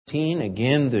16.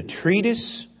 Again, the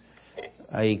treatise,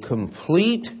 a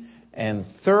complete and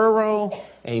thorough,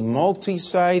 a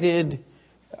multi-sided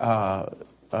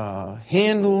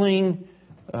handling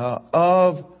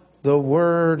of the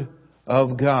Word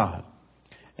of God.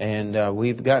 And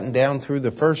we've gotten down through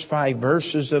the first 5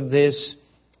 verses of this.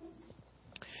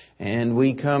 And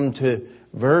we come to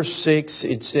verse 6.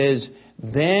 It says,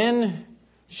 "Then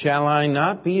shall I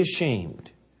not be ashamed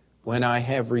when I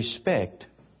have respect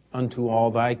unto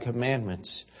all thy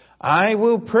commandments. I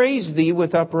will praise thee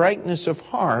with uprightness of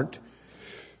heart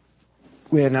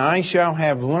when I shall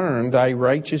have learned thy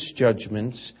righteous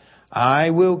judgments.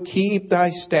 I will keep thy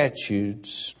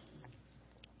statutes.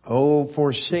 Oh,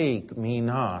 forsake me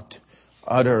not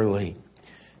utterly."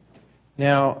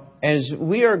 Now, as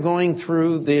we are going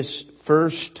through this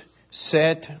first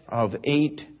set of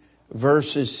 8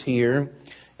 verses here,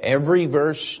 every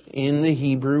verse in the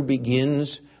Hebrew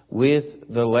begins with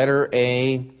the letter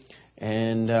A,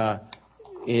 and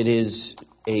it is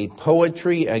a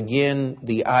poetry. Again,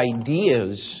 the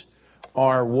ideas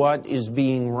are what is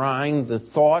being rhymed. The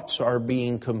thoughts are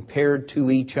being compared to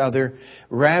each other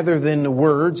rather than the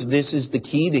words. This is the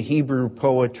key to Hebrew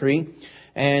poetry.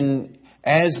 And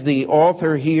as the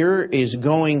author here is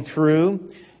going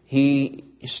through, he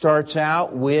starts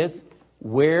out with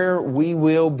where we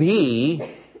will be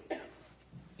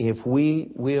if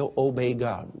we will obey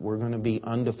God. We're going to be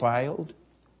undefiled.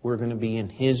 We're going to be in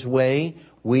His way.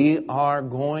 We are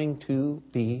going to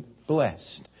be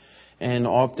blessed. And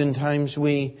oftentimes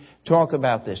we talk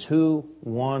about this. Who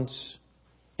wants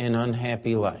an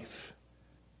unhappy life?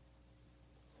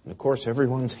 And of course,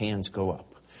 everyone's hands go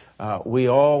up. We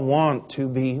all want to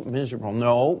be miserable.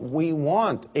 No, we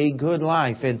want a good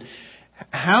life. And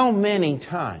how many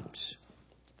times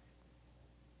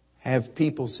have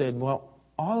people said, well,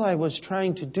 all I was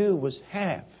trying to do was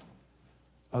have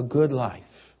a good life?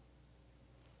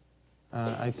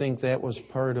 I think that was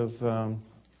part of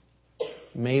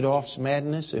Madoff's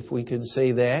madness, if we could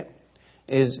say that,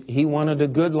 is he wanted a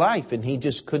good life and he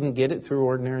just couldn't get it through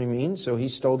ordinary means, so he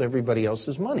stole everybody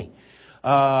else's money.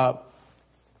 But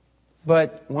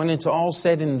when it's all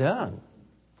said and done,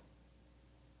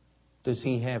 does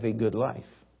he have a good life?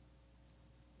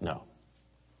 No.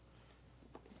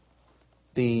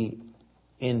 The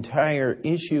entire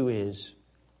issue is,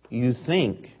 you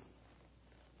think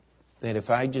that if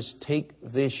I just take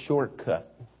this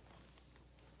shortcut,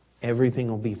 everything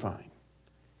will be fine.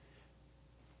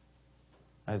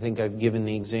 I think I've given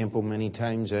the example many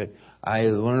times that I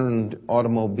learned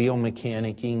automobile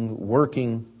mechanicking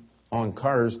working on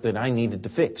cars that I needed to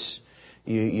fix.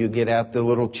 You get out the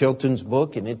little Chilton's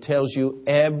book and it tells you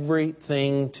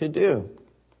everything to do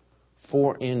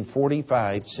in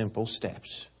 45 simple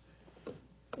steps.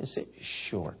 I say,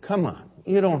 sure, come on.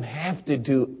 You don't have to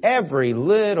do every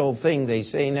little thing they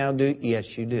say now do. Yes,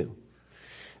 you do.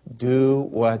 Do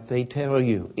what they tell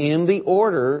you in the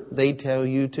order they tell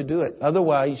you to do it.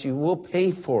 Otherwise, you will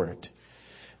pay for it.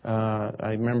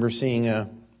 I remember seeing a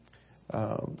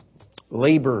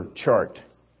labor chart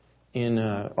in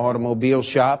an automobile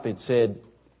shop. It said,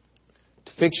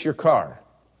 to fix your car.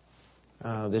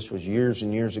 This was years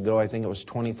and years ago. I think it was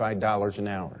 $25 an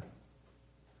hour.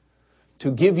 To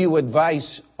give you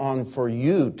advice on for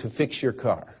you to fix your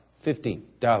car,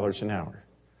 $50 an hour.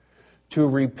 To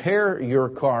repair your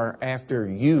car after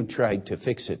you tried to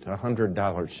fix it,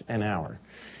 $100 an hour.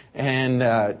 And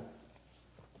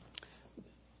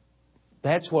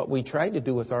that's what we try to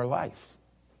do with our life.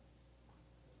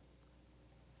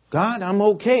 God, I'm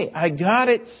okay. I got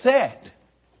it set.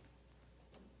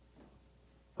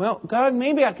 Well, God,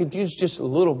 maybe I could use just a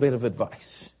little bit of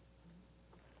advice.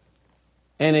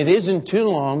 And it isn't too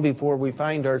long before we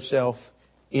find ourselves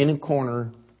in a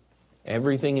corner.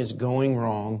 Everything is going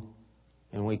wrong.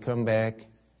 And we come back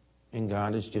and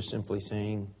God is just simply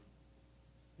saying,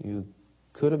 you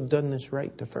could have done this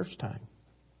right the first time.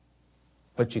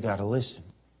 But you got to listen.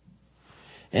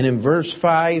 And in verse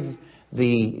 5,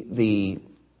 the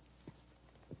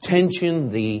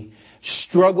tension, the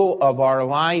struggle of our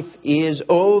life is,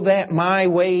 oh, that my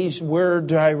ways were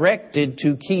directed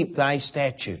to keep thy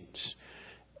statutes.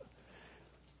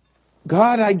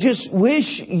 God, I just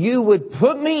wish you would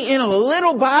put me in a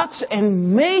little box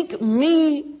and make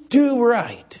me do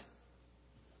right.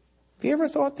 Have you ever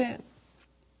thought that?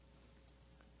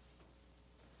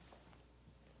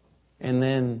 And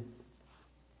then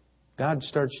God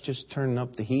starts just turning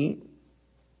up the heat.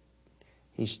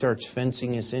 He starts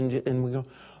fencing us in, and we go,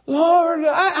 Lord,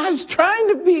 I was trying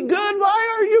to be good.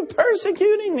 Why are you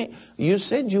persecuting me? You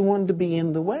said you wanted to be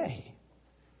in the way.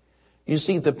 You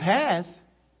see, the path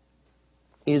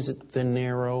is the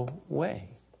narrow way.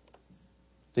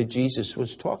 that Jesus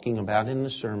was talking about in the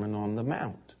Sermon on the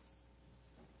Mount.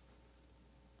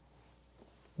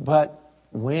 But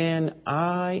when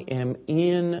I am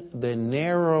in the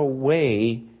narrow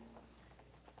way,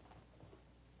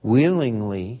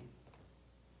 willingly,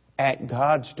 at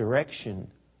God's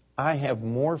direction, I have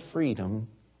more freedom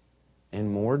and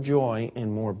more joy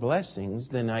and more blessings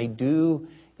than I do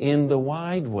in the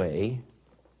wide way,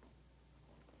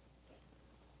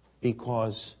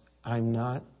 because I'm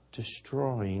not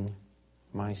destroying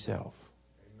myself.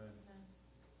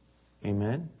 Amen?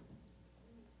 Amen?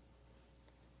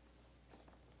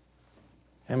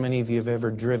 How many of you have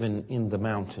ever driven in the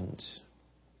mountains?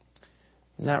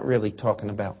 Not really talking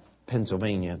about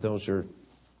Pennsylvania.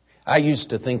 I used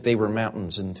to think they were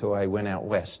mountains until I went out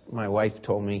west. My wife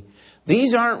told me,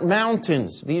 these aren't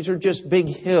mountains. These are just big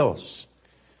hills.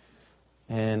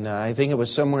 And I think it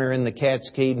was somewhere in the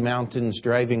Cascade Mountains,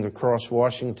 driving across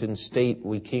Washington State.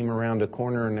 We came around a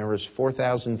corner and there was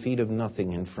 4,000 feet of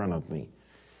nothing in front of me.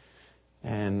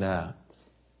 And I'll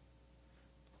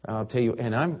tell you,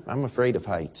 and I'm afraid of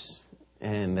heights.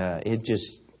 And it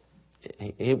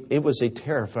was a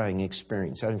terrifying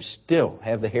experience. I still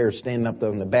have the hair standing up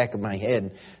on the back of my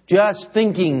head just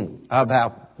thinking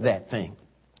about that thing.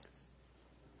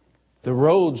 The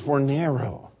roads were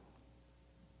narrow.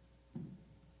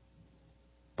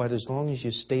 But as long as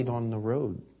you stayed on the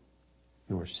road,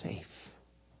 you were safe.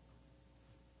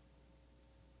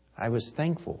 I was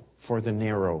thankful for the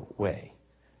narrow way.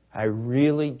 I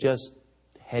really just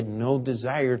had no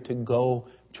desire to go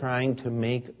trying to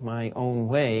make my own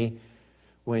way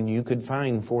when you could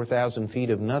find 4,000 feet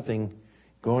of nothing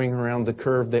going around the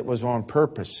curve that was on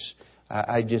purpose.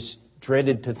 I just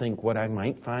dreaded to think what I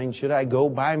might find should I go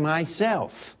by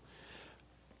myself.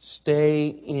 Stay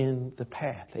in the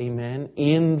path. Amen.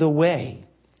 In the way.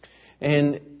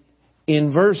 And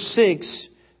in verse 6,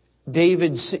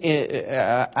 David,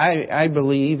 I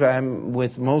believe, I'm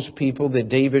with most people, that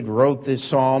David wrote this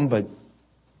psalm,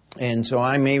 and so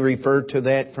I may refer to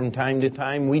that from time to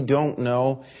time. We don't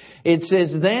know. It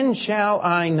says, then shall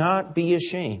I not be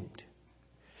ashamed.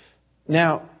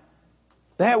 Now,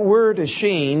 that word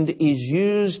ashamed is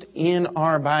used in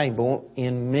our Bible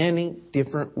in many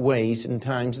different ways and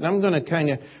times. And I'm going to kind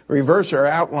of reverse our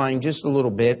outline just a little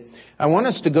bit. I want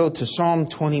us to go to Psalm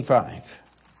 25.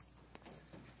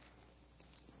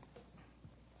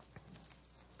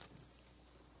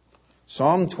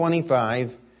 Psalm 25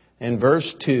 and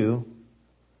verse 2.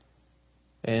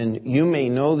 And you may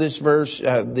know this verse.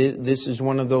 This is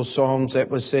one of those psalms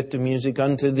that was set to music.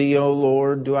 Unto Thee, O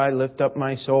Lord, do I lift up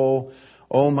my soul.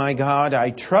 O my God,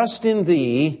 I trust in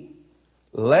Thee.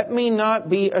 Let me not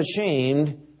be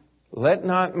ashamed. Let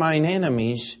not mine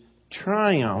enemies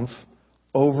triumph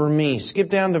over me. Skip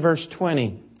down to verse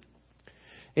 20.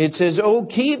 It says, O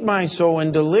keep my soul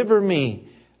and deliver me.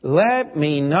 Let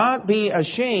me not be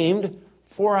ashamed,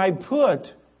 for I put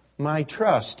my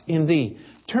trust in Thee.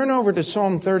 Turn over to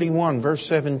Psalm 31, verse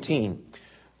 17.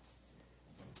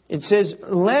 It says,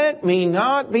 let me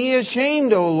not be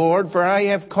ashamed, O Lord, for I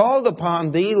have called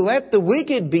upon Thee. Let the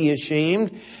wicked be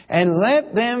ashamed, and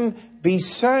let them be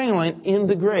silent in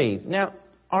the grave. Now,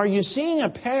 are you seeing a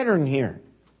pattern here?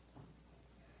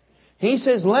 He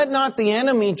says, let not the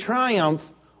enemy triumph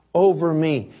over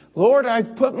me. Lord,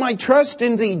 I've put my trust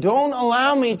in Thee. Don't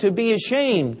allow me to be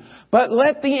ashamed. But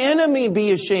let the enemy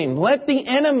be ashamed. Let the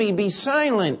enemy be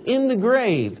silent in the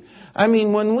grave. I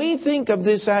mean, when we think of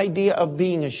this idea of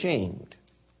being ashamed,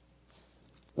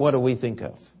 what do we think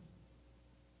of?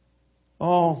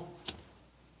 Oh,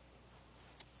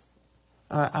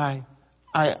 I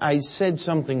said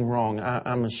something wrong.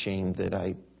 I'm ashamed that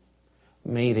I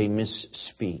made a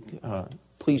misspeak.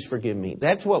 Please forgive me.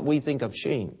 That's what we think of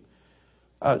shame.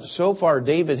 So far,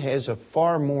 David has a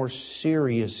far more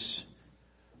serious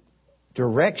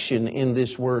direction in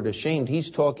this word ashamed. He's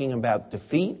talking about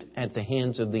defeat at the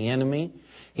hands of the enemy.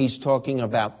 He's talking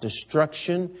about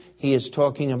destruction. He is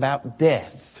talking about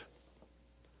death.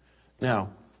 Now,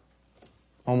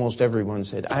 almost everyone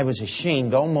said, I was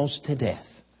ashamed almost to death.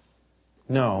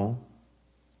 No.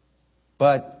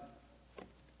 But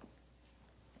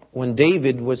when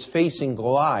David was facing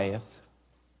Goliath,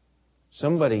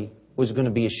 somebody was going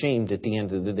to be ashamed at the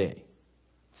end of the day.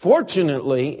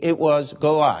 Fortunately, it was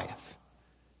Goliath.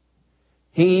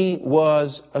 He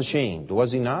was ashamed,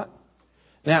 was he not?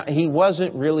 Now, he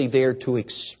wasn't really there to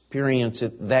experience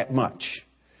it that much.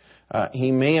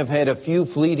 He may have had a few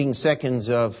fleeting seconds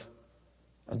of,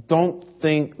 I don't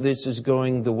think this is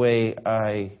going the way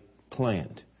I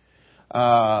planned.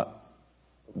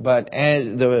 But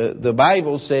as the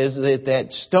Bible says that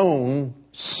stone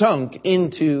sunk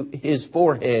into his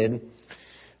forehead,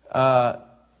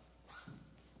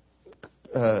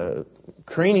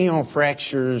 cranial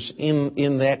fractures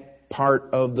in that part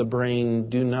of the brain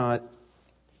do not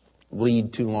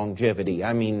lead to longevity.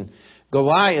 I mean,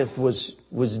 Goliath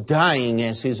was dying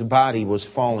as his body was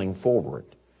falling forward.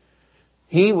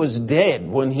 He was dead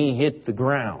when he hit the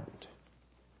ground.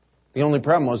 The only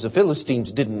problem was the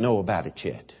Philistines didn't know about it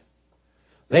yet.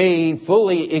 They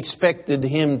fully expected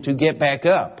him to get back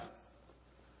up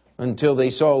until they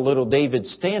saw little David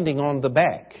standing on the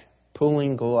back,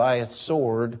 pulling Goliath's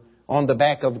sword, on the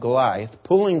back of Goliath,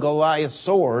 pulling Goliath's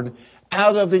sword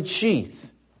out of its sheath.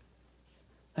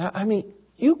 Now, I mean,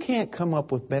 you can't come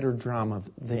up with better drama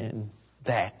than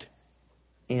that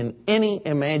in any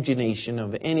imagination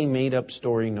of any made-up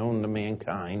story known to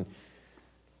mankind.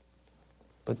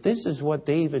 But this is what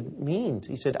David means.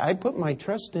 He said, I put my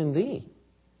trust in Thee.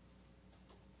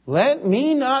 Let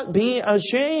me not be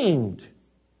ashamed.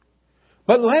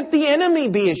 But let the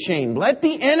enemy be ashamed. Let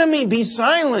the enemy be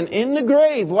silent in the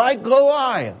grave like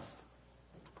Goliath.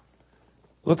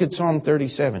 Look at Psalm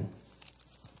 37,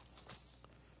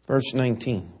 verse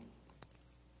 19.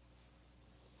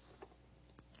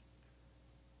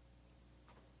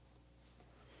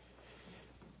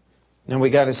 Now we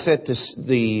got to set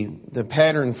the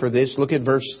pattern for this. Look at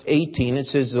verse 18. It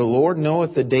says, the Lord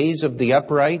knoweth the days of the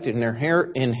upright, and their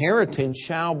inheritance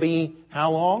shall be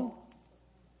how long?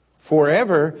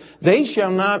 Forever. They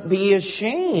shall not be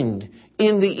ashamed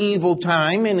in the evil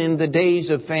time, and in the days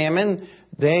of famine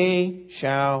they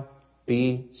shall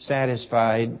be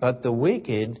satisfied. But the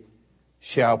wicked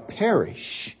shall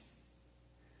perish.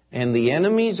 And the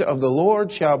enemies of the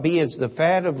Lord shall be as the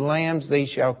fat of lambs. They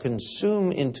shall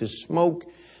consume into smoke.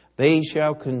 They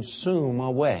shall consume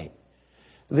away.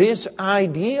 This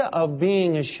idea of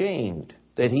being ashamed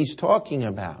that he's talking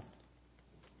about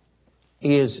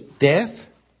is death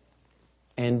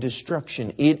and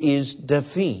destruction. It is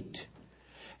defeat.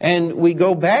 And we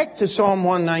go back to Psalm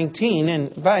 119.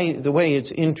 And by the way,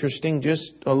 it's interesting.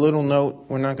 Just a little note.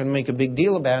 We're not going to make a big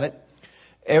deal about it.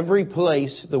 Every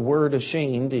place the word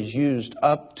ashamed is used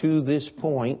up to this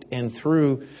point and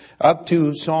through up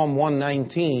to Psalm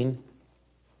 119,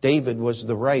 David was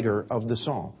the writer of the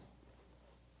psalm.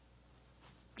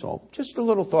 So just a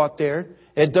little thought there.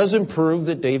 It doesn't prove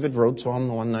that David wrote Psalm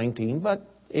 119, but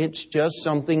it's just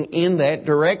something in that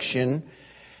direction.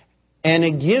 And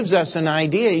it gives us an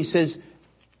idea. He says,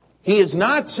 he is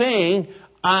not saying,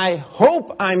 I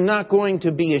hope I'm not going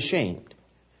to be ashamed.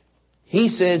 He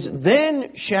says,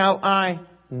 then shall I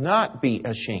not be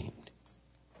ashamed.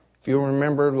 If you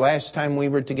remember last time we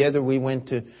were together, we went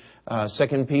to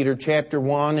 2 Peter chapter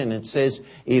 1, and it says,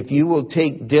 if you will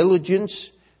take diligence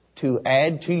to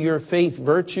add to your faith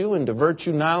virtue, and to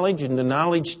virtue knowledge, and to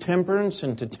knowledge temperance,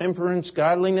 and to temperance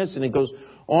godliness, and it goes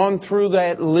on through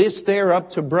that list there up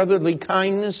to brotherly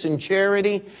kindness and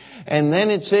charity. And then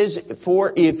it says,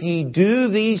 for if ye do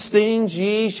these things,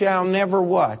 ye shall never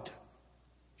what?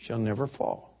 Shall never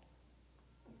fall.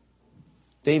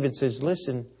 David says,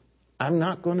 listen, I'm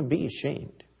not going to be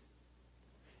ashamed.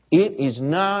 It is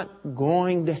not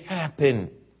going to happen.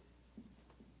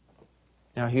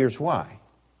 Now here's why.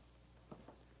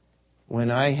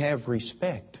 When I have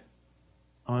respect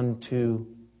unto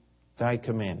Thy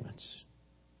commandments.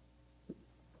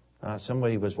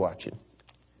 Somebody was watching.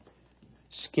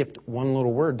 Skipped one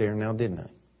little word there now, didn't I?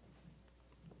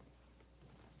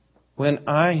 When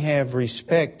I have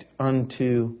respect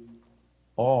unto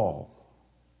all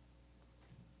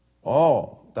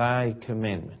Thy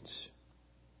commandments.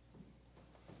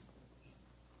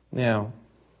 Now,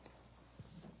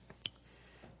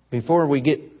 before we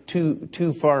get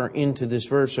too far into this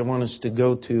verse, I want us to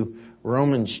go to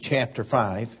Romans chapter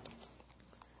 5.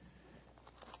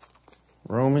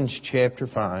 Romans chapter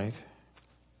 5.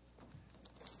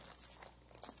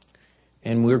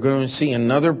 And we're going to see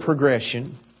another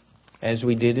progression, as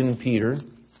we did in Peter.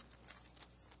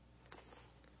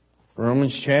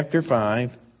 Romans chapter 5,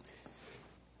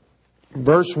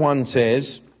 verse 1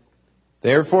 says,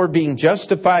 therefore, being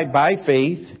justified by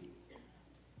faith,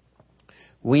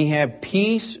 we have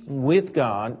peace with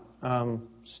God.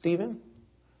 Stephen,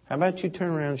 how about you turn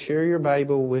around and share your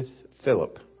Bible with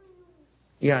Philip?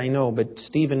 Yeah, I know, but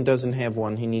Stephen doesn't have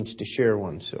one. He needs to share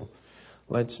one. So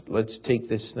let's take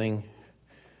this thing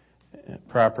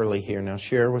properly here. Now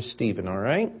share with Stephen, all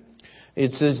right?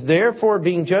 It says, therefore,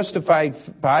 being justified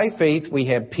by faith, we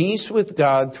have peace with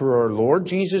God through our Lord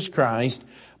Jesus Christ,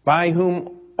 by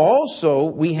whom also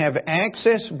we have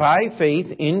access by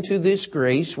faith into this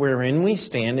grace wherein we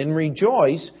stand and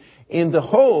rejoice in the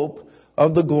hope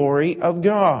of the glory of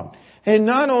God. And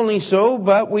not only so,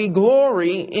 but we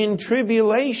glory in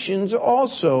tribulations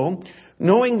also,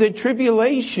 knowing that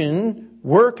tribulation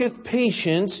worketh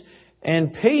patience,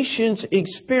 and patience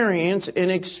experience,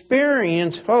 and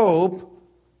experience hope,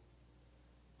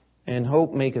 and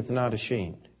hope maketh not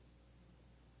ashamed.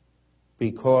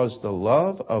 Because the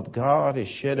love of God is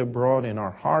shed abroad in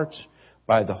our hearts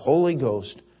by the Holy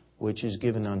Ghost, which is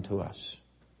given unto us.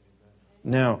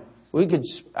 Now,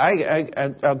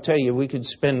 I'll tell you, we could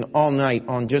spend all night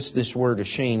on just this word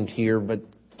ashamed here, but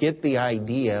get the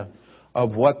idea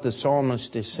of what the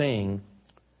psalmist is saying.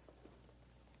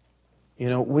 You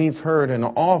know, we've heard an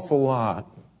awful lot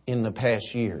in the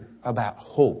past year about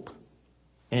hope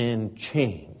and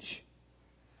change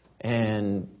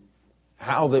and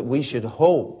how that we should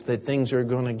hope that things are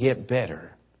going to get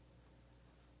better.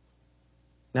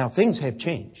 Now, things have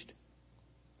changed.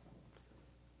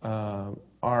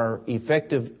 Our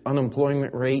effective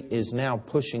unemployment rate is now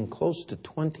pushing close to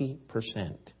 20%.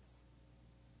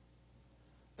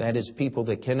 That is people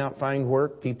that cannot find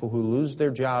work, people who lose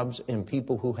their jobs, and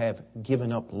people who have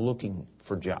given up looking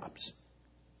for jobs.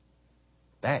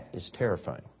 That is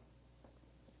terrifying.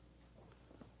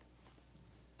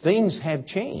 Things have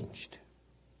changed.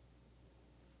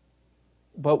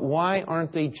 But why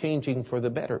aren't they changing for the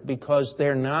better? Because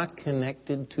they're not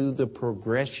connected to the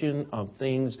progression of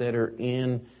things that are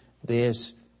in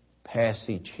this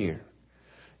passage here.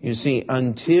 You see,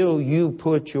 until you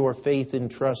put your faith and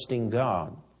trust in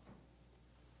God,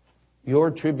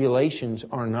 your tribulations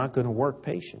are not going to work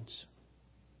patience.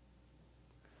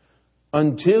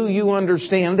 Until you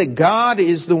understand that God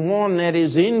is the one that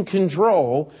is in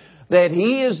control, that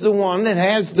He is the one that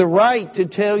has the right to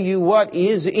tell you what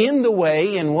is in the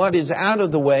way and what is out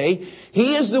of the way.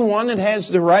 He is the one that has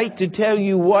the right to tell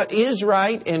you what is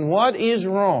right and what is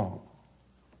wrong.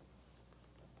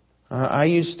 I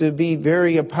used to be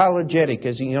very apologetic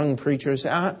as a young preacher. I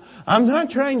said, I'm not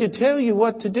trying to tell you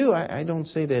what to do. I don't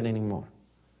say that anymore.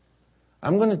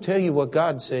 I'm going to tell you what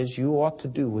God says you ought to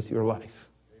do with your life.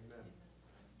 Amen.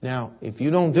 Now, if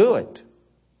you don't do it,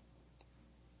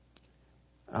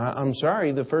 I'm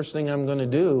sorry, the first thing I'm going to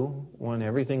do when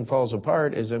everything falls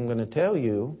apart is I'm going to tell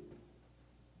you,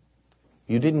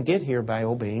 you didn't get here by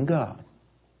obeying God.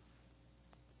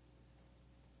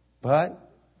 But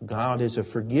God is a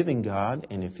forgiving God,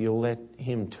 and if you'll let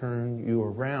Him turn you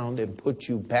around and put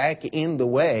you back in the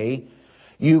way,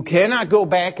 you cannot go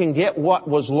back and get what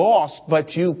was lost,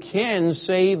 but you can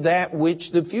save that which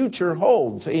the future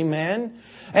holds. Amen?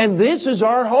 And this is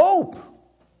our hope.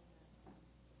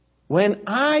 When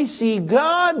I see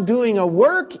God doing a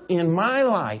work in my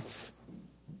life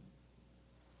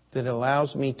that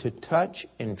allows me to touch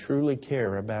and truly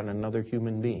care about another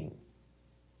human being,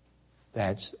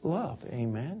 that's love.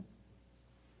 Amen.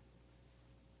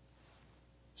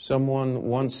 Someone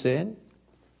once said,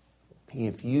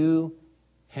 if you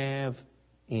have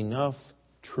enough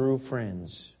true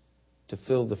friends to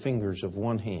fill the fingers of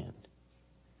one hand,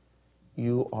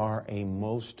 you are a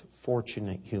most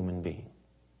fortunate human being.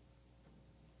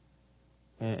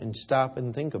 And stop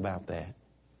and think about that.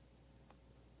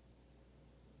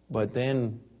 But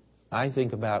then I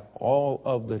think about all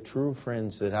of the true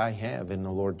friends that I have in the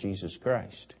Lord Jesus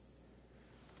Christ.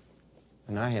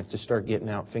 And I have to start getting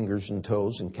out fingers and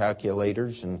toes and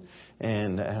calculators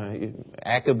and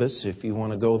Agabus, if you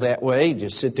want to go that way.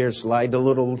 Just sit there, slide the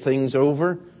little things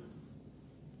over.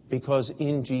 Because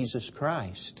in Jesus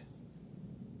Christ,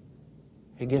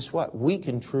 hey, guess what? We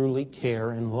can truly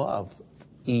care and love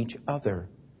each other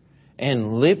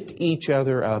and lift each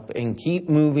other up and keep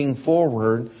moving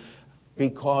forward,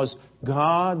 because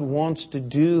God wants to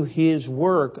do His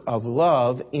work of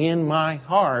love in my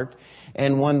heart.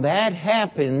 And when that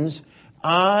happens,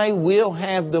 I will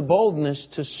have the boldness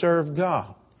to serve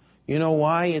God. You know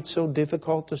why it's so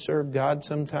difficult to serve God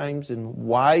sometimes, and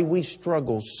why we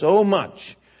struggle so much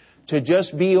to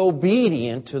just be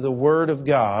obedient to the Word of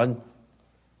God?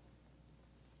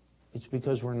 It's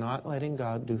because we're not letting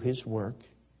God do His work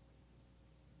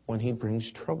when He brings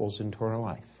troubles into our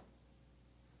life.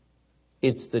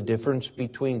 It's the difference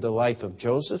between the life of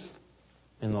Joseph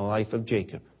and the life of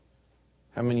Jacob.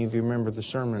 How many of you remember the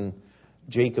sermon?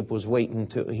 Jacob was waiting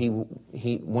till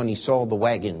when he saw the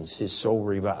wagons, his soul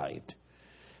revived.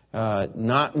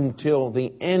 Not until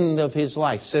the end of his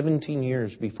life, 17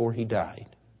 years before he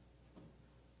died,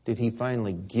 did he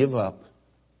finally give up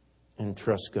and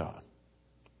trust God.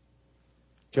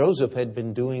 Joseph had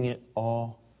been doing it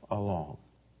all along.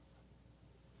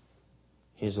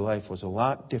 His life was a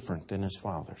lot different than his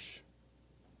father's.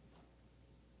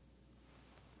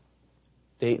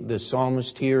 The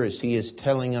psalmist here, as he is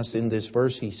telling us in this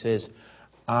verse, he says,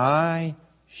 I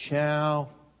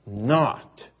shall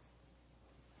not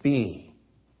be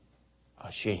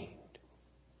ashamed.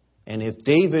 And if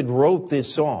David wrote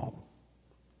this psalm,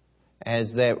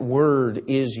 as that word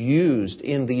is used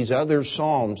in these other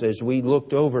psalms, as we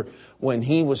looked over, when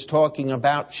he was talking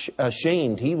about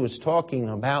ashamed, he was talking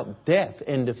about death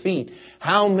and defeat.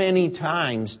 How many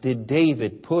times did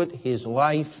David put his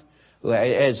life,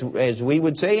 as we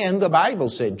would say, and the Bible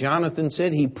said, Jonathan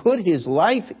said, he put his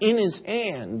life in his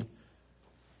hand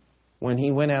when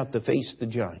he went out to face the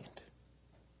giant.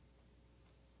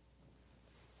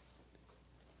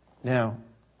 Now,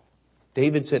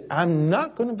 David said, I'm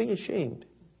not going to be ashamed.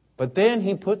 But then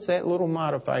he puts that little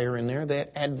modifier in there,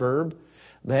 that adverb,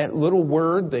 that little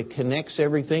word that connects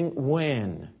everything,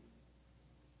 when.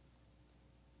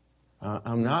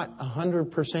 I'm not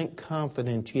 100%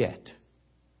 confident yet.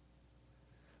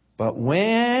 But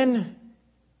when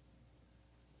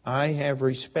I have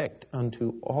respect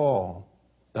unto all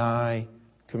thy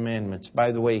commandments.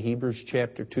 By the way, Hebrews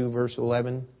chapter 2, verse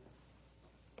 11,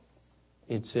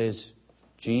 it says,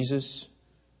 Jesus,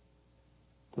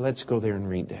 let's go there and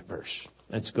read that verse.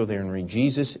 Let's go there and read.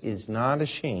 Jesus is not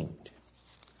ashamed.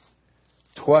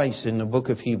 Twice in the book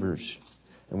of Hebrews.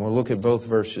 And we'll look at both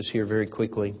verses here very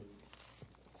quickly.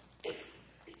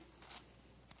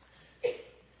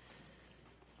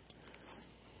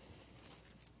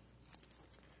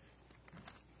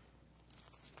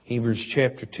 Hebrews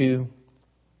chapter 2.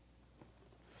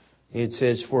 It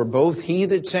says, for both he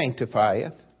that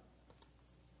sanctifieth,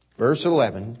 verse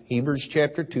 11, Hebrews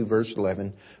chapter 2, verse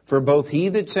 11. For both he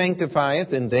that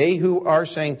sanctifieth and they who are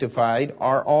sanctified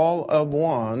are all of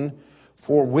one,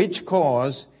 for which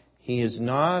cause he is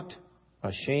not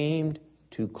ashamed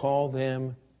to call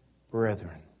them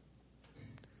brethren.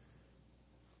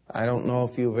 I don't know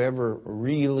if you've ever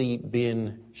really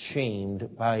been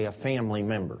shamed by a family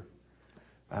member.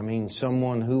 I mean,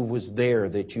 someone who was there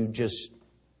that you just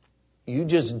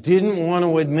didn't want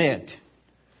to admit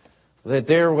that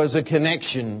there was a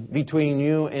connection between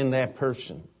you and that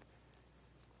person.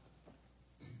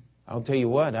 I'll tell you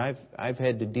what, I've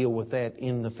had to deal with that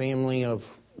in the family of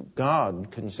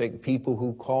God, people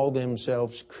who call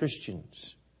themselves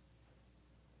Christians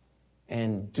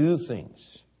and do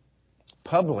things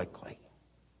publicly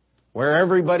where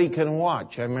everybody can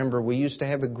watch. I remember we used to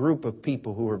have a group of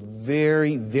people who were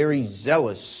very, very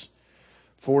zealous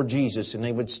for Jesus, and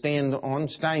they would stand on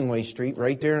Steinway Street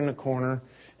right there in the corner,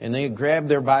 and they would grab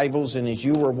their Bibles, and as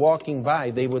you were walking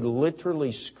by, they would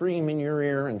literally scream in your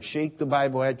ear and shake the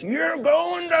Bible at you, "You're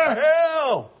going to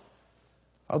hell!"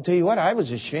 I'll tell you what, I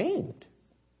was ashamed.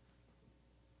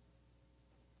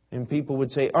 And people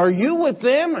would say, "Are you with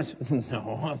them?" I said,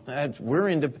 "No, we're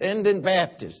independent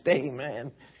Baptists."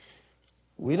 Amen.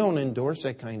 We don't endorse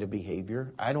that kind of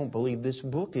behavior. I don't believe this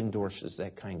book endorses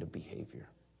that kind of behavior.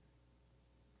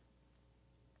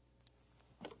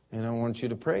 And I want you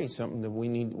to pray something that we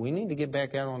need to get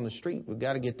back out on the street. We've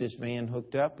got to get this van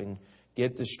hooked up and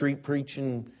get the street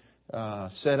preaching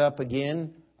set up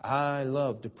again. I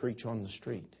love to preach on the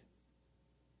street,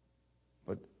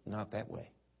 but not that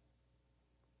way.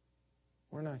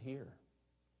 We're not here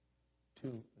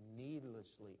to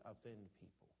needlessly offend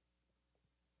people.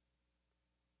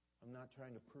 I'm not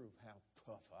trying to prove how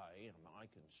tough I am. I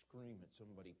can scream at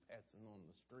somebody passing on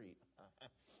the street.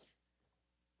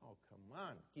 Oh, come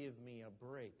on, give me a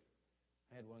break.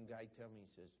 I had one guy tell me, he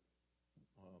says,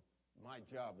 my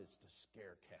job is to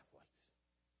scare Catholics.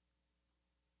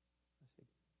 I said,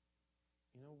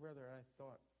 you know, brother, I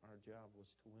thought our job was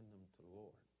to win them to the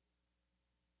Lord.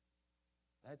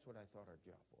 That's what I thought our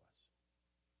job was.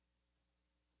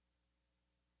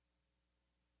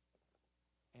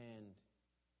 And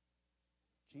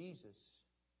Jesus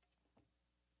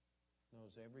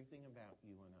knows everything about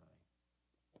you and I.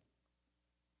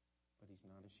 But He's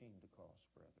not ashamed to call us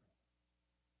brethren.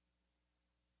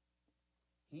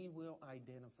 He will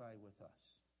identify with us.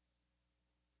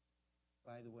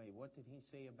 By the way, what did He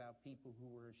say about people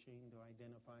who were ashamed to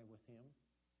identify with Him?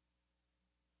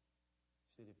 He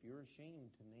said, if you're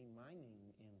ashamed to name my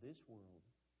name in this world,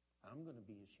 I'm going to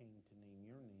be ashamed to name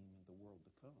your name in the world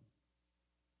to come.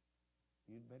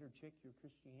 You'd better check your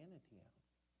Christianity out.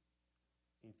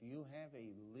 If you have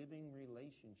a living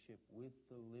relationship with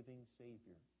the living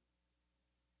Savior,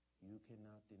 you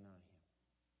cannot deny Him.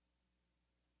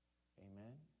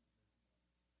 Amen?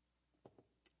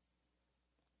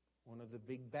 One of the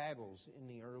big battles in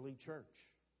the early church,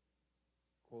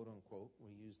 quote unquote,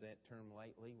 we use that term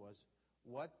lightly, was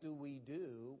what do we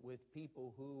do with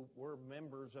people who were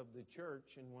members of the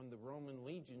church, and when the Roman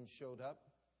legions showed up,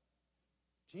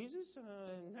 Jesus,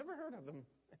 never heard of him.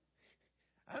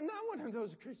 I'm not one of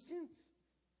those Christians.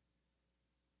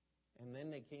 And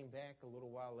then they came back a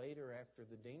little while later after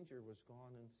the danger was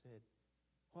gone and said,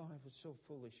 Oh, I was so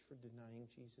foolish for denying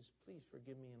Jesus. Please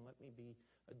forgive me and let me be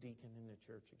a deacon in the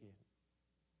church again.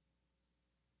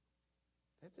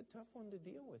 That's a tough one to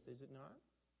deal with, is it not?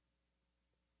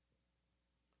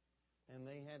 And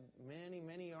they had many,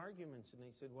 many arguments. And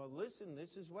they said, well, listen,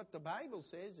 this is what the Bible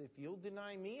says. If you'll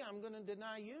deny me, I'm going to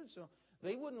deny you. So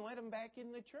they wouldn't let them back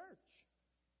in the church.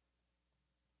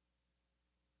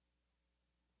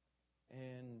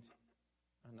 And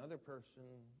another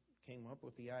person came up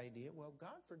with the idea, well,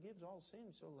 God forgives all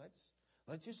sins, so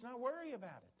let's just not worry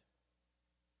about it.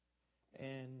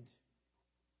 And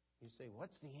you say,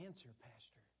 what's the answer,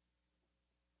 Pastor?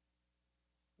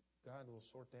 God will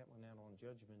sort that one out on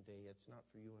Judgment Day. It's not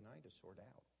for you and I to sort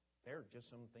out. There are just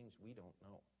some things we don't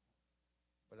know.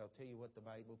 But I'll tell you what the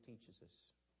Bible teaches us.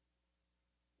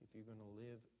 If you're going to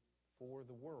live for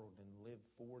the world and live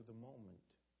for the moment,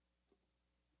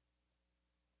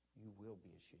 you will be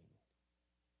ashamed.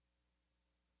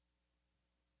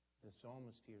 The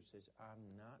psalmist here says, I'm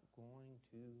not going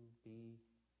to be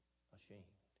ashamed.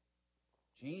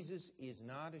 Jesus is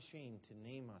not ashamed to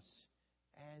name us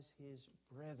as His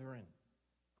brethren.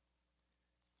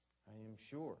 I am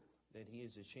sure that He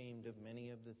is ashamed of many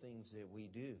of the things that we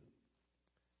do.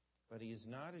 But He is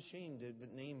not ashamed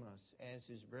to name us as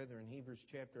His brethren. Hebrews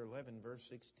chapter 11, verse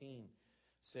 16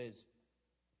 says,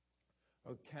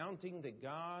 accounting that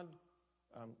God,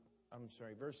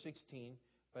 verse 16,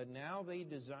 but now they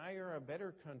desire a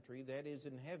better country, that is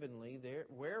in heavenly.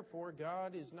 Wherefore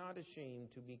God is not ashamed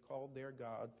to be called their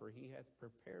God, for He hath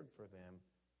prepared for them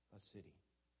a city.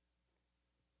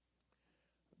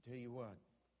 I'll tell you what,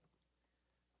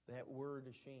 that word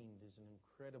ashamed is an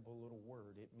incredible little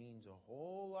word. It means a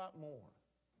whole lot more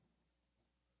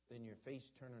than your face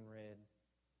turning red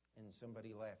and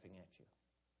somebody laughing at you.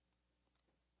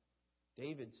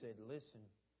 David said, listen,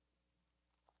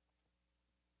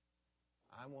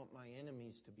 I want my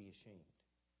enemies to be ashamed.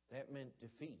 That meant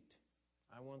defeat.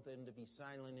 I want them to be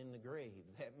silent in the grave.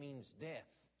 That means death.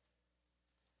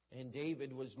 And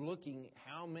David was looking,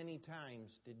 how many times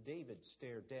did David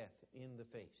stare death in the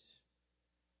face?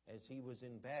 As he was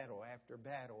in battle after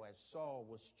battle, as Saul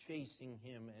was chasing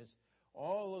him, as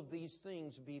all of these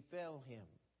things befell him.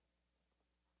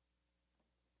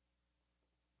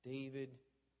 David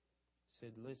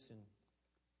said, listen,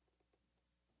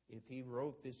 if he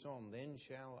wrote this psalm, then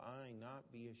shall I not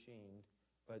be ashamed.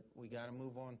 But we got to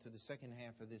move on to the second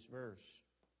half of this verse.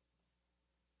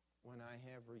 When I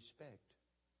have respect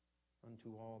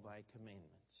unto all thy commandments.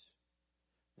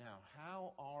 Now,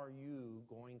 how are you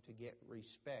going to get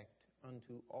respect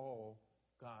unto all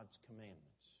God's commandments?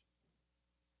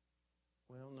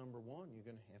 Well, number one, you're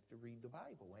going to have to read the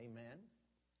Bible. Amen.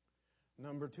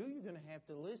 Number two, you're going to have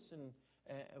to listen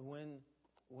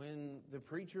when the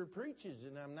preacher preaches.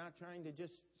 And I'm not trying to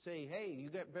just say, hey, you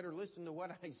got better listen to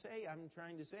what I say. I'm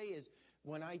trying to say is,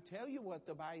 when I tell you what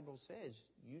the Bible says,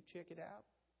 you check it out.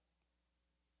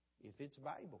 If it's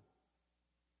Bible,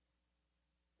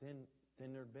 then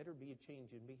there better be a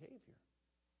change in behavior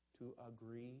to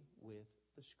agree with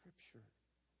the Scripture.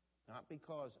 Not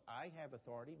because I have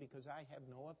authority, because I have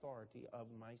no authority of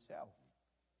myself.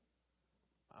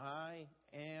 I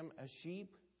am a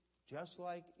sheep just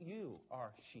like you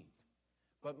are sheep.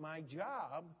 But my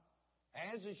job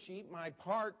as a sheep, my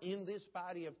part in this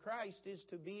body of Christ is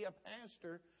to be a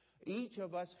pastor. Each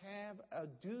of us have a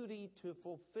duty to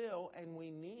fulfill, and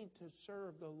we need to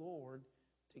serve the Lord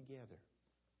together.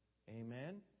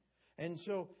 Amen? And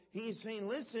so he's saying,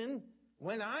 listen,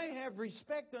 when I have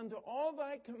respect unto all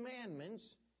thy commandments.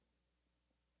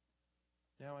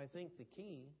 Now I think the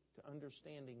key to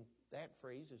understanding that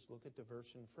phrase is look at the verse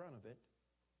in front of it.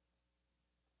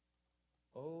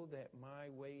 Oh, that my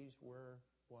ways were,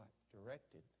 what?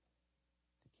 Directed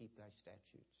to keep thy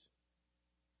statutes.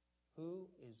 Who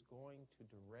is going to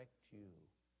direct you?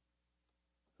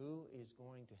 Who is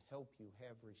going to help you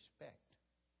have respect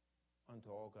unto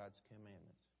all God's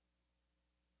commandments?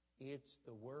 It's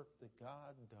the work that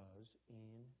God does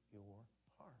in your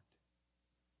heart.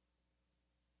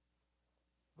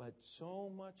 But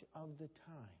so much of the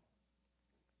time,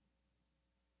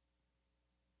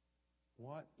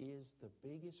 what is the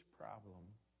biggest problem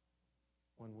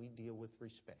when we deal with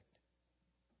respect?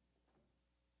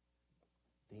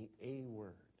 The A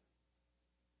word.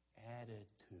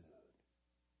 Attitude.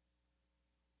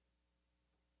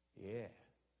 Yeah.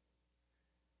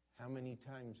 How many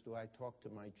times do I talk to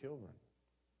my children?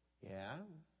 Yeah,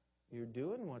 you're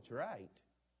doing what's right.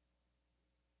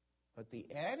 But the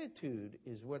attitude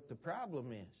is what the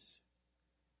problem is.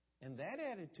 And that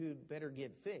attitude better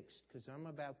get fixed, because I'm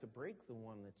about to break the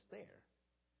one that's there.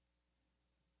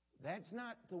 That's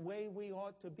not the way we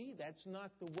ought to be. That's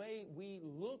not the way we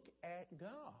look at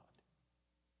God.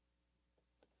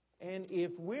 And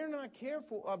if we're not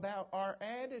careful about our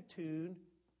attitude,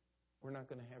 we're not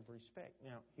going to have respect.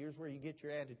 Now, here's where you get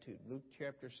your attitude. Luke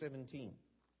chapter 17.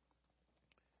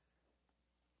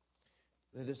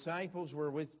 The disciples were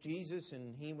with Jesus,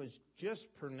 and He was just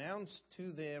pronounced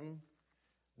to them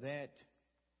that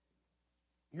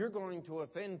you're going to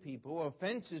offend people.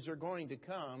 Offenses are going to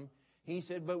come. He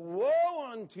said, but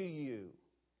woe unto you.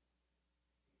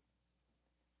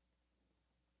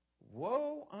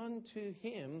 Woe unto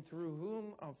him through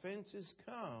whom offenses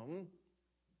come.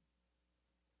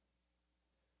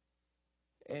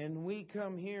 And we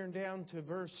come here down to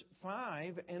verse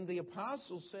 5. And the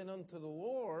apostles said unto the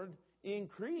Lord,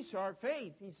 increase our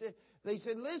faith. They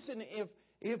said, listen,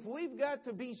 if we've got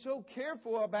to be so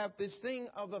careful about this thing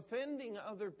of offending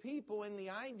other people, and the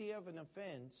idea of an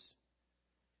offense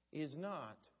is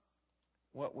not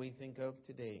what we think of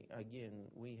today. Again,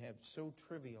 we have so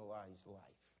trivialized life.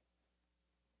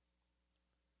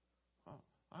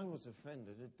 I was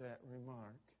offended at that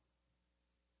remark.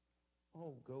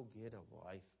 Oh, go get a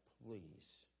life, please.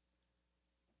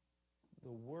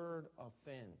 The word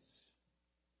offense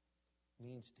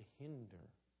means to hinder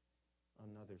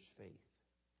another's faith.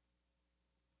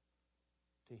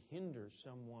 To hinder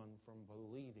someone from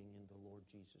believing in the Lord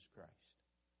Jesus Christ.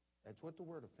 That's what the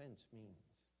word offense means.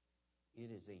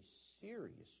 It is a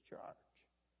serious charge.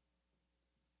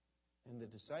 And the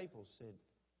disciples said,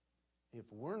 if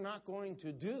we're not going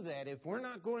to do that, if we're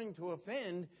not going to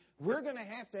offend, we're going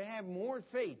to have more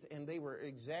faith. And they were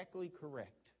exactly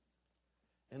correct.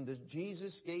 And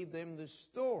Jesus gave them the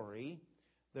story,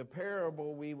 the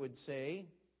parable, we would say,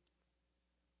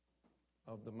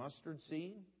 of the mustard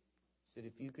seed. He said,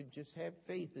 if you could just have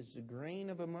faith as a grain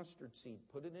of a mustard seed,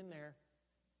 put it in there,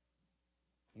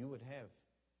 you would have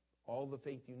all the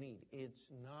faith you need. It's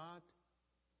not,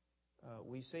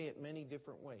 we say it many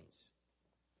different ways.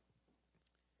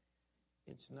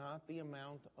 It's not the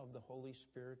amount of the Holy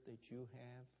Spirit that you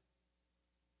have.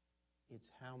 It's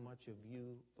how much of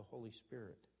you the Holy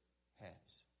Spirit has.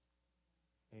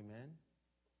 Amen?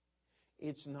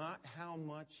 It's not how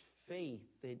much faith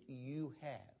that you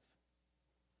have.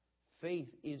 Faith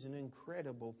is an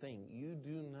incredible thing. You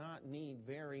do not need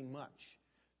very much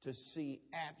to see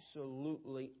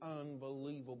absolutely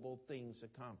unbelievable things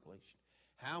accomplished.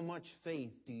 How much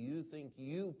faith do you think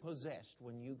you possessed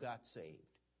when you got saved?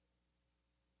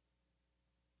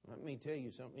 Let me tell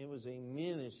you something. It was a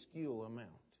minuscule amount.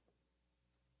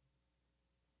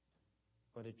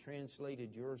 But it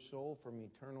translated your soul from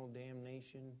eternal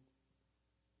damnation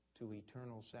to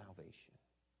eternal salvation.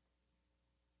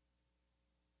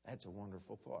 That's a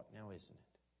wonderful thought now, isn't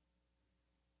it?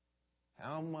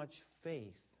 How much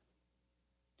faith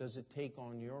does it take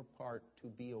on your part to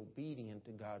be obedient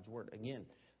to God's Word? Again,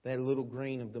 that little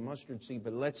grain of the mustard seed.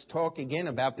 But let's talk again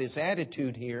about this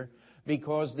attitude here,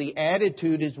 because the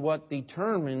attitude is what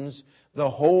determines the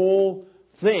whole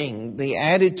thing. The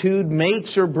attitude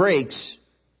makes or breaks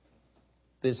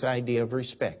this idea of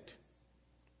respect.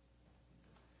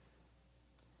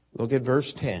 Look at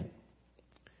verse 10.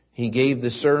 He gave the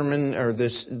sermon, or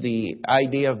the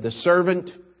idea of the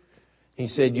servant. He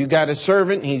said, you got a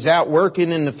servant, he's out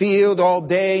working in the field all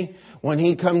day. When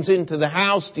he comes into the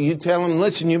house, do you tell him,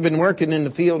 listen, you've been working in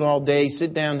the field all day,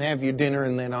 sit down, have your dinner,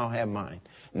 and then I'll have mine?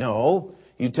 No.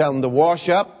 You tell him to wash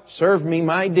up, serve me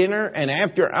my dinner, and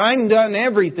after I'm done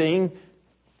everything,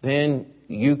 then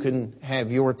you can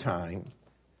have your time.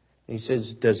 He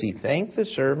says, does he thank the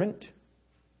servant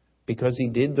because he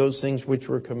did those things which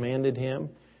were commanded him?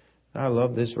 I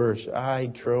love this verse.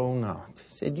 I trow not.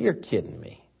 He said, you're kidding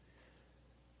me.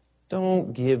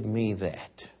 Don't give me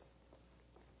that.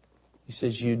 He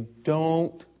says, you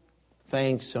don't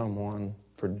thank someone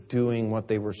for doing what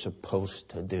they were supposed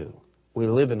to do. We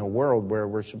live in a world where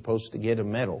we're supposed to get a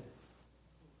medal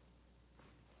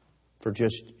for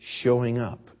just showing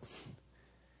up.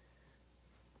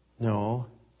 No,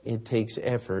 it takes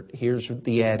effort. Here's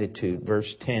the attitude,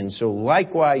 verse 10. So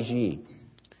likewise ye,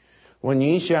 when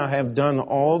ye shall have done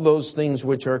all those things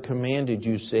which are commanded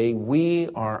you, say, we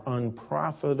are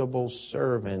unprofitable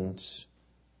servants.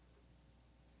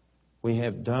 We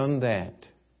have done that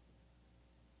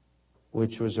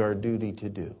which was our duty to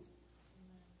do.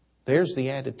 There's the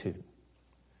attitude.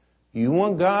 You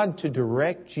want God to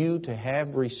direct you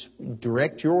to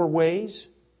direct your ways?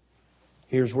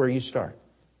 Here's where you start.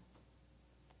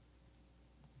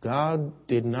 God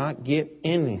did not get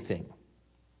anything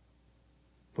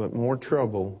but more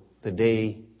trouble the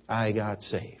day I got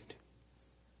saved.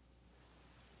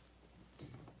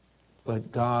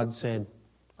 But God said,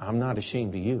 I'm not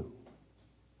ashamed of you.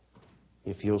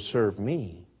 if you'll serve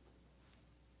me,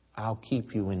 I'll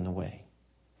keep you in the way.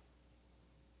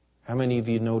 How many of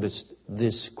you noticed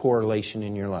this correlation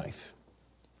in your life?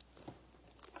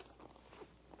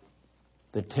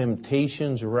 The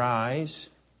temptations rise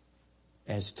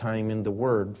as time in the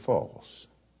Word falls.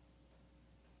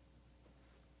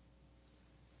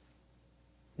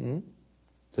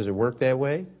 Does it work that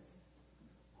way?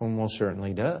 Almost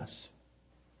certainly does.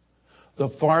 The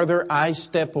farther I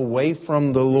step away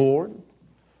from the Lord,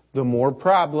 the more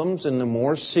problems and the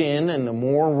more sin and the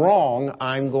more wrong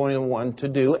I'm going to want to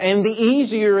do. And the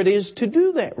easier it is to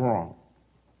do that wrong.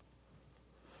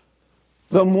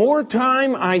 The more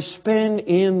time I spend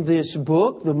in this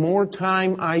book, the more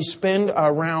time I spend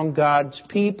around God's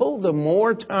people, the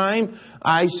more time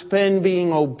I spend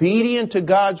being obedient to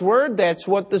God's Word. That's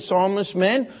what the psalmist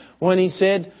meant when he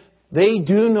said, they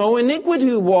do no iniquity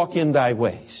who walk in thy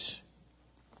ways.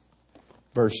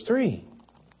 Verse 3.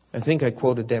 I think I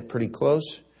quoted that pretty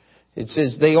close. It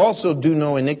says, they also do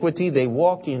no iniquity, they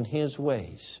walk in His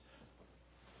ways.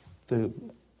 The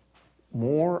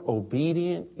more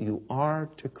obedient you are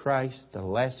to Christ, the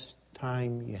less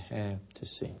time you have to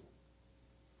sin.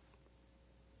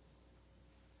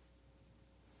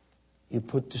 You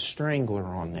put the strangler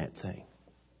on that thing.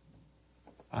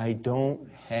 I don't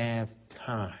have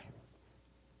time.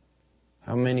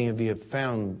 How many of you have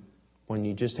found when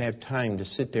you just have time to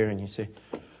sit there and you say,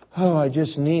 oh, I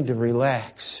just need to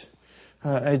relax.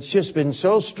 It's just been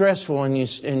so stressful, and you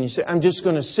say, I'm just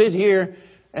going to sit here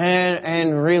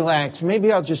and relax.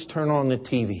 Maybe I'll just turn on the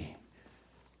TV.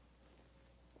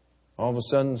 All of a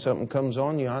sudden something comes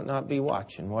on you ought not be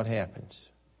watching. What happens?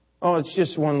 Oh, it's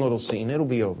just one little scene. It'll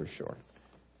be over short.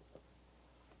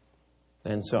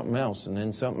 Then something else, and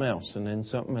then something else, and then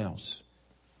something else.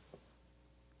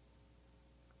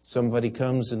 Somebody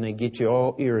comes and they get you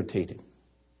all irritated.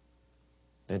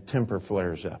 That temper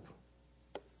flares up.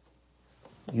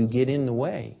 You get in the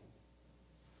way.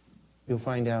 You'll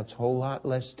find out it's a whole lot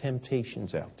less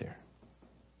temptations out there.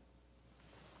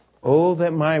 Oh,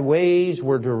 that my ways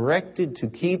were directed to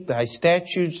keep thy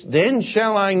statutes. Then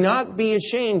shall I not be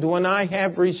ashamed when I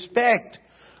have respect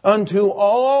unto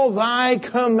all thy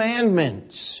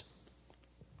commandments.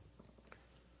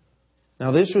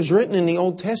 Now, this was written in the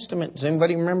Old Testament. Does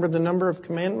anybody remember the number of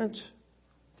commandments?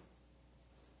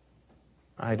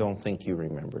 I don't think you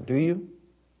remember. Do you?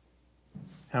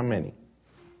 How many?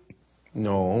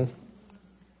 No.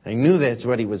 I knew that's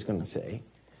what he was going to say.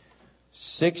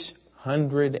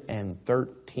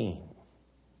 613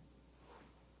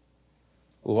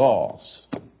 laws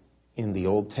in the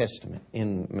Old Testament.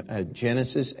 In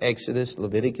Genesis, Exodus,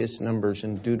 Leviticus, Numbers,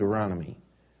 and Deuteronomy.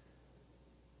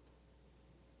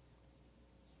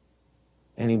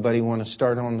 Anybody want to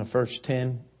start on the first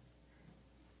 10?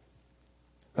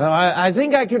 Well, I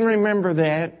think I can remember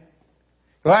that.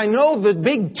 Well, I know the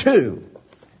big 2.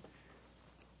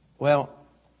 Well,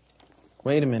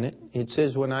 wait a minute. It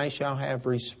says, when I shall have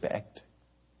respect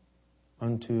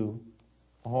unto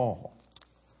all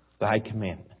thy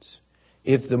commandments.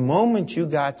 If the moment you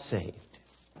got saved,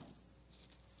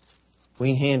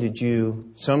 we handed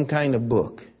you some kind of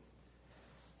book,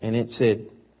 and it said,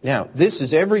 now, this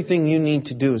is everything you need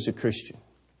to do as a Christian.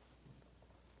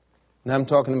 And I'm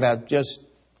talking about just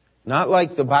not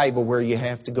like the Bible where you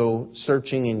have to go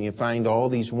searching and you find all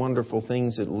these wonderful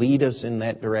things that lead us in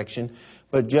that direction,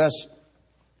 but just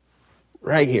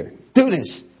right here. Do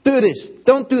this. Do this.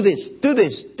 Don't do this. Do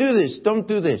this. Do this. Don't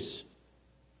do this.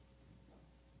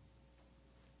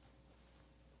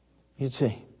 You'd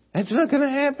say, that's not going to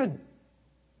happen.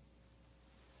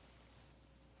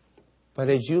 But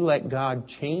as you let God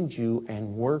change you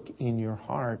and work in your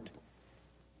heart,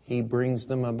 He brings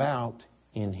them about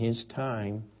in His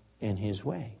time, in His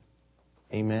way.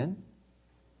 Amen?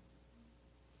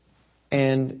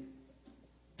 And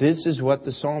this is what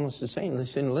the psalmist is saying.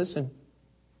 Listen.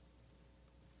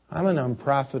 I'm an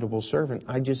unprofitable servant.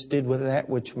 I just did with that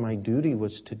which my duty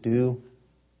was to do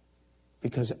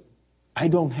because I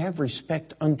don't have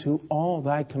respect unto all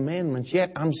thy commandments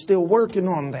yet. I'm still working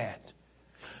on that.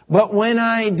 But when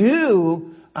I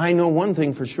do, I know one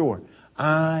thing for sure.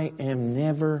 I am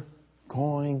never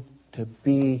going to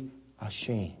be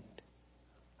ashamed.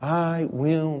 I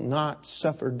will not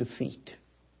suffer defeat.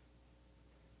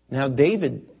 Now,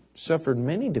 David suffered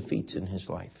many defeats in his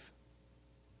life.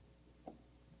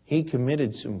 He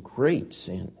committed some great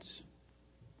sins.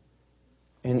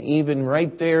 And even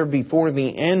right there before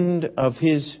the end of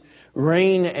his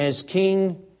reign as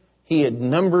king, he had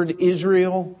numbered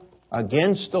Israel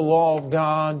against the law of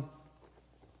God.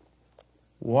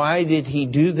 Why did he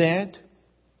do that?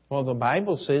 Well, the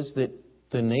Bible says that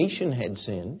the nation had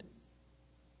sinned.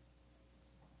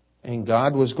 And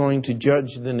God was going to judge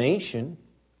the nation.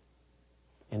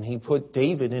 And He put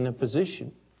David in a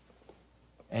position.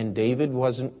 And David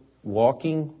wasn't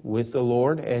walking with the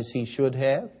Lord as he should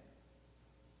have.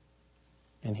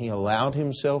 And he allowed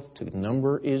himself to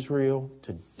number Israel,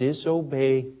 to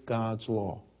disobey God's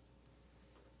law.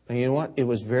 And you know what? It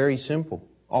was very simple.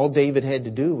 All David had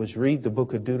to do was read the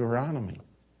book of Deuteronomy.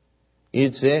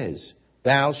 It says,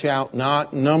 "Thou shalt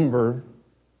not number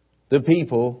the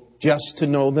people just to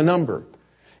know the number."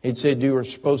 It said you were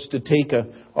supposed to take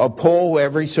a poll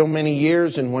every so many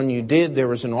years, and when you did, there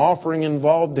was an offering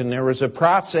involved, and there was a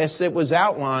process that was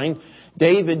outlined.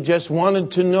 David just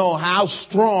wanted to know how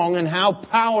strong and how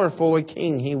powerful a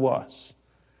king he was.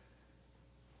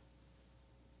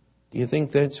 Do you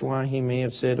think that's why he may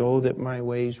have said, "Oh, that my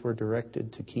ways were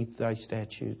directed to keep thy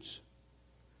statutes"?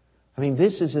 I mean,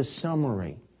 this is a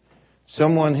summary.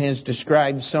 Someone has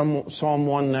described Psalm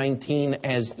 119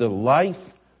 as the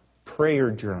life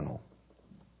prayer journal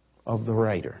of the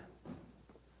writer.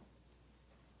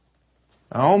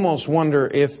 I almost wonder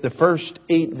if the first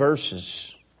 8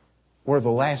 verses were the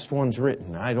last ones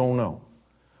written. I don't know.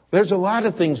 There's a lot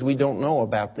of things we don't know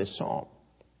about this psalm.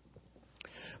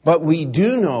 But we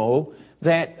do know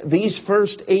that these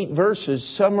first 8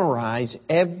 verses summarize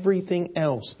everything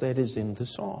else that is in the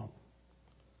psalm.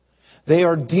 They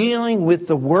are dealing with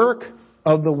the work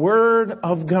of the Word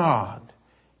of God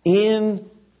in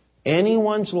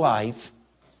anyone's life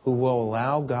who will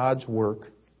allow God's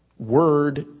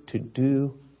Word to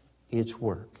do its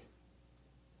work.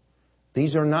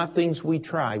 These are not things we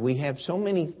try. We have so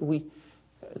many,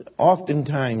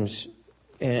 oftentimes,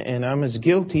 and I'm as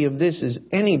guilty of this as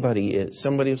anybody is.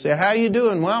 Somebody will say, "How you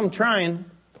doing?" "Well, I'm trying.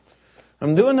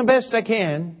 I'm doing the best I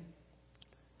can."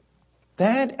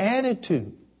 That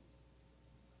attitude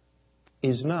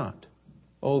is not,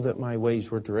 "Oh, that my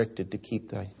ways were directed to keep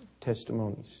thy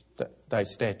testimonies, thy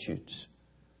statutes."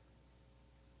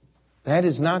 That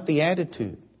is not the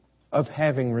attitude of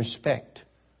having respect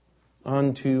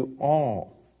unto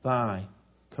all thy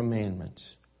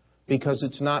commandments. Because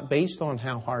it's not based on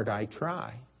how hard I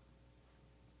try.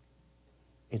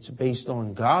 It's based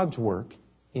on God's work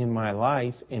in my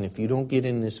life. And if you don't get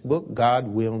in this book, God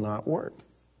will not work.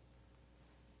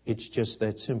 It's just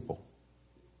that simple.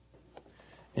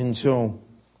 And so,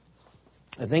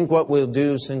 I think what we'll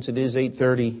do, since it is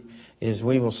 8:30, is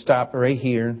we will stop right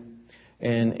here.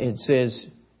 And it says,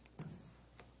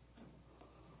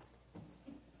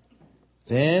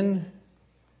 "Then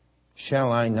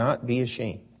shall I not be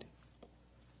ashamed."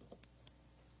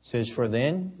 It says, "For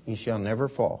then ye shall never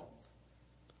fall.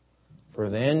 For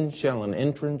then shall an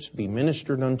entrance be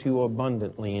ministered unto you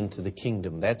abundantly into the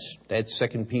kingdom." That's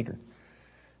 2 Peter.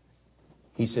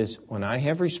 He says, "When I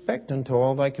have respect unto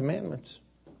all thy commandments."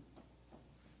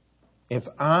 If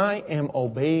I am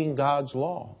obeying God's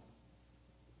law,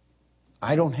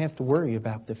 I don't have to worry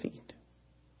about defeat.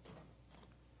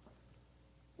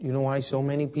 You know why so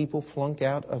many people flunk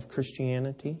out of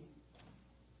Christianity?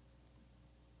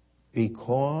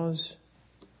 Because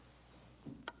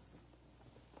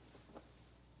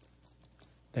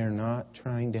they're not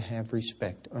trying to have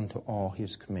respect unto all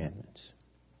His commandments.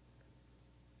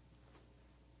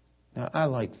 Now, I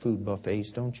like food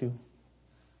buffets, don't you?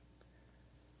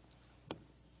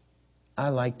 I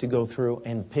like to go through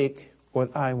and pick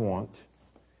what I want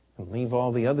and leave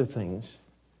all the other things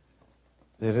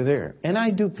that are there. And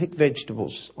I do pick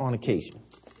vegetables on occasion.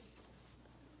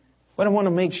 But I want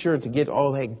to make sure to get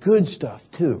all that good stuff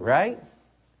too, right?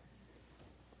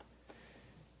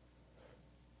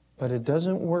 But it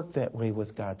doesn't work that way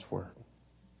with God's Word.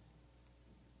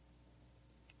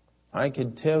 I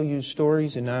could tell you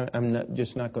stories, and I'm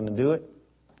just not going to do it.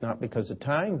 Not because of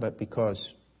time, but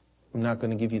because I'm not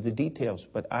going to give you the details.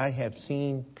 But I have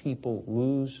seen people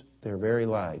lose their very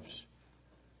lives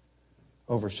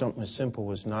over something as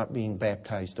simple as not being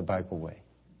baptized the Bible way.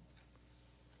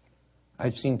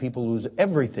 I've seen people lose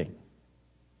everything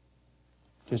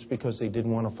just because they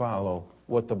didn't want to follow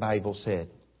what the Bible said.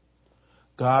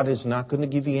 God is not going to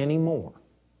give you any more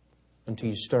until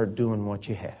you start doing what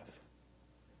you have.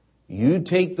 You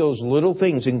take those little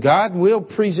things and God will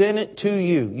present it to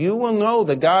you. You will know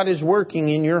that God is working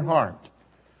in your heart.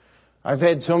 I've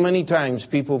had so many times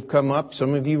people have come up,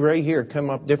 some of you right here come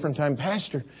up different times.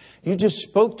 "Pastor, you just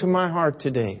spoke to my heart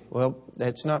today." Well,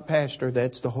 that's not Pastor,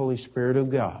 that's the Holy Spirit of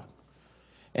God.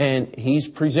 And He's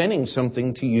presenting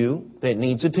something to you that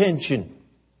needs attention.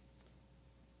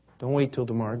 Don't wait till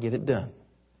tomorrow, get it done.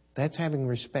 That's having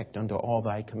respect unto all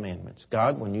thy commandments.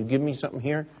 God, when you give me something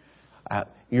here,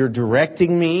 You're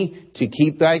directing me to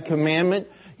keep Thy commandment.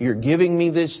 You're giving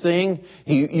me this thing.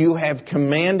 You have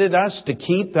commanded us to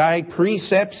keep Thy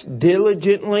precepts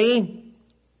diligently.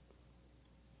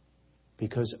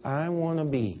 Because I want to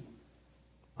be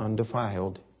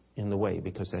undefiled in the way,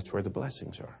 because that's where the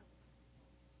blessings are.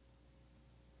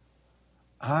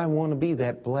 I want to be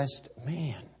that blessed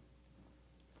man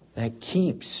that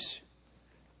keeps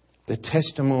the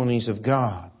testimonies of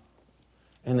God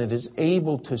and that is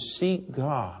able to seek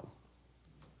God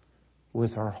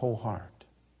with our whole heart.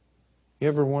 You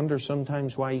ever wonder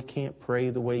sometimes why you can't pray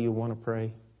the way you want to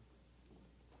pray?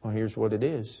 Well, here's what it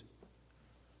is.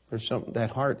 There's something, that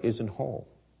heart isn't whole.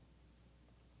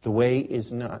 The way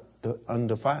is not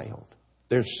undefiled.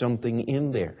 There's something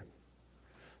in there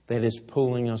that is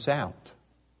pulling us out,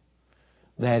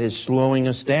 that is slowing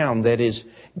us down, that is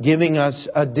giving us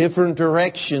a different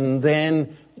direction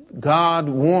than God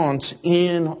wants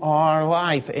in our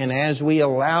life. And as we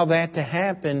allow that to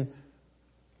happen,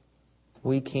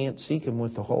 we can't seek Him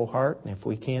with the whole heart. And if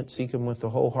we can't seek Him with the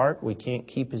whole heart, we can't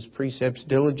keep His precepts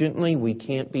diligently. We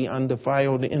can't be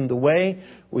undefiled in the way.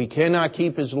 We cannot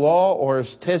keep His law or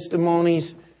His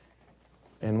testimonies.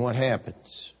 And what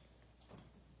happens?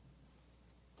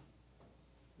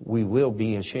 We will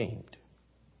be ashamed.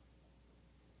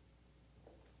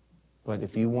 But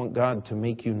if you want God to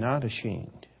make you not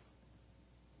ashamed,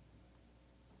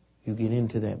 you get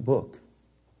into that book.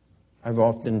 I've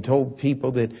often told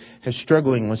people that are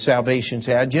struggling with salvation,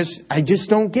 say, I just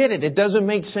don't get it. It doesn't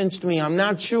make sense to me. I'm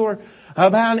not sure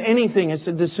about anything. I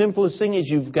said, the simplest thing is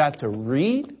you've got to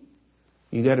read.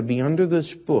 You've got to be under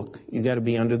this book. You've got to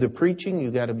be under the preaching.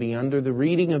 You've got to be under the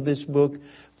reading of this book.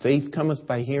 Faith cometh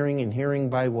by hearing, and hearing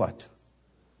by what?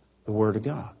 The Word of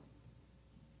God.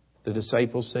 The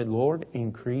disciples said, Lord,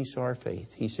 increase our faith.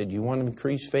 He said, you want to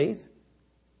increase faith?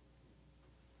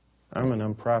 I'm an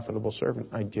unprofitable servant.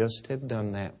 I just have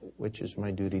done that which is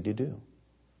my duty to do.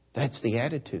 That's the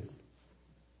attitude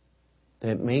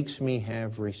that makes me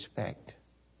have respect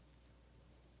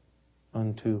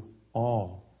unto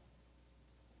all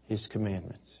His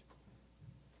commandments.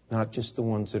 Not just the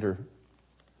ones that are,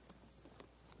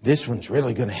 this one's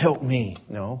really going to help me.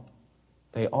 No,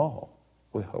 they all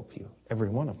will help you. Every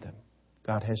one of them.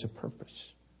 God has a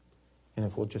purpose. And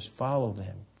if we'll just follow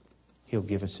them, He'll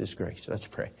give us His grace. Let's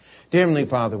pray. Dear Heavenly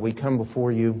Father, we come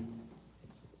before You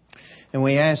and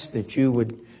we ask that You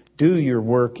would do Your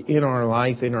work in our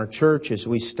life, in our church, as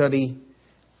we study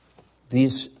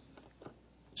this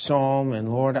psalm. And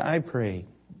Lord, I pray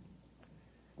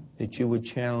that You would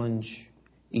challenge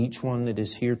each one that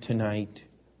is here tonight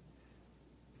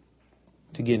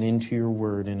to get into Your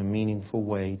Word in a meaningful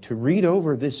way, to read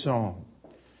over this psalm,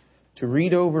 to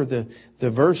read over the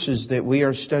verses that we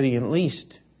are studying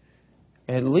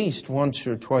at least once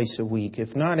or twice a week,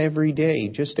 if not every day,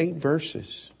 just 8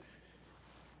 verses.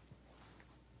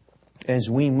 As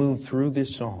we move through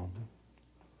this psalm,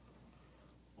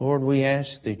 Lord, we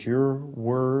ask that Your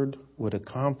Word would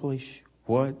accomplish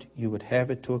what You would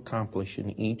have it to accomplish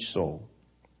in each soul.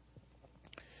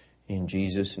 In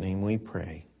Jesus' name we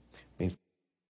pray.